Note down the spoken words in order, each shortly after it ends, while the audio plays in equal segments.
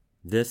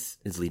This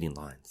is Leading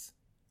Lines.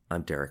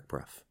 I'm Derek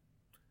Bruff.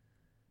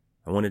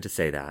 I wanted to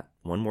say that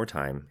one more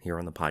time here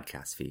on the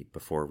podcast feed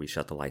before we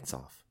shut the lights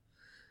off.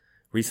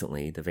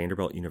 Recently, the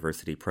Vanderbilt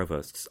University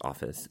Provost's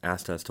office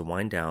asked us to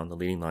wind down the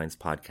Leading Lines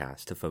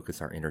podcast to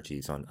focus our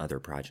energies on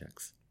other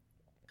projects.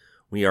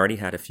 We already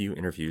had a few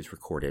interviews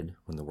recorded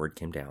when the word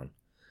came down,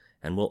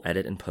 and we'll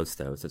edit and post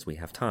those as we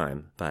have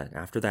time, but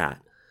after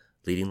that,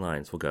 Leading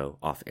Lines will go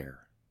off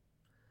air.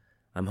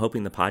 I'm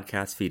hoping the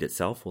podcast feed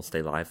itself will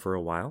stay live for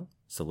a while,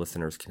 so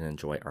listeners can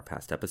enjoy our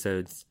past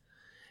episodes,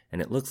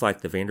 and it looks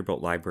like the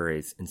Vanderbilt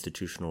Library's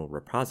institutional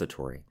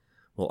repository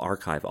will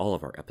archive all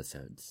of our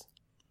episodes.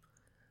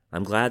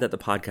 I'm glad that the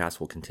podcast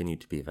will continue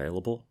to be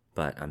available,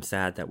 but I'm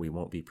sad that we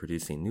won't be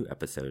producing new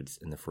episodes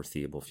in the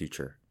foreseeable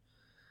future.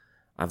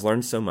 I've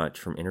learned so much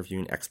from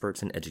interviewing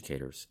experts and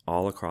educators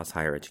all across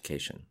higher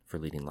education for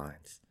Leading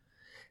Lines,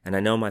 and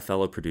I know my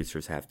fellow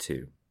producers have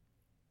too.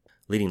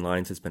 Leading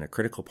Lines has been a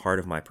critical part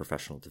of my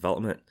professional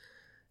development,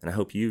 and I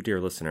hope you,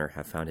 dear listener,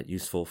 have found it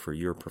useful for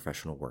your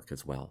professional work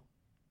as well.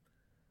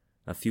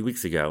 A few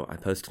weeks ago, I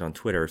posted on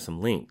Twitter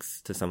some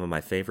links to some of my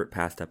favorite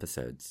past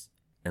episodes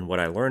and what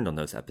I learned on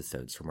those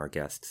episodes from our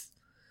guests.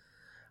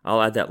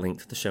 I'll add that link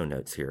to the show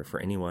notes here for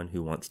anyone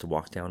who wants to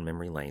walk down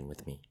memory lane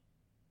with me.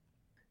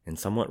 In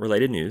somewhat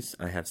related news,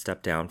 I have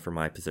stepped down from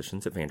my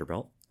positions at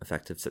Vanderbilt,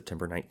 effective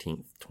September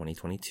 19th,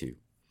 2022.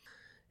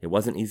 It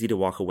wasn't easy to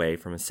walk away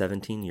from a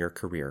 17-year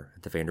career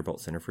at the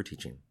Vanderbilt Center for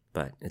Teaching,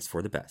 but it's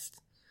for the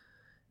best.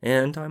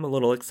 And I'm a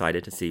little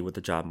excited to see what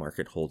the job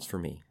market holds for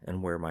me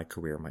and where my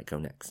career might go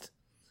next.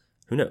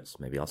 Who knows,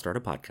 maybe I'll start a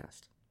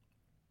podcast.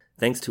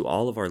 Thanks to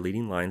all of our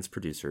Leading Lines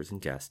producers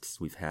and guests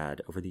we've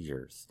had over the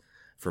years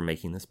for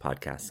making this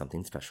podcast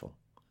something special.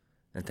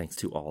 And thanks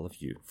to all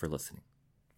of you for listening.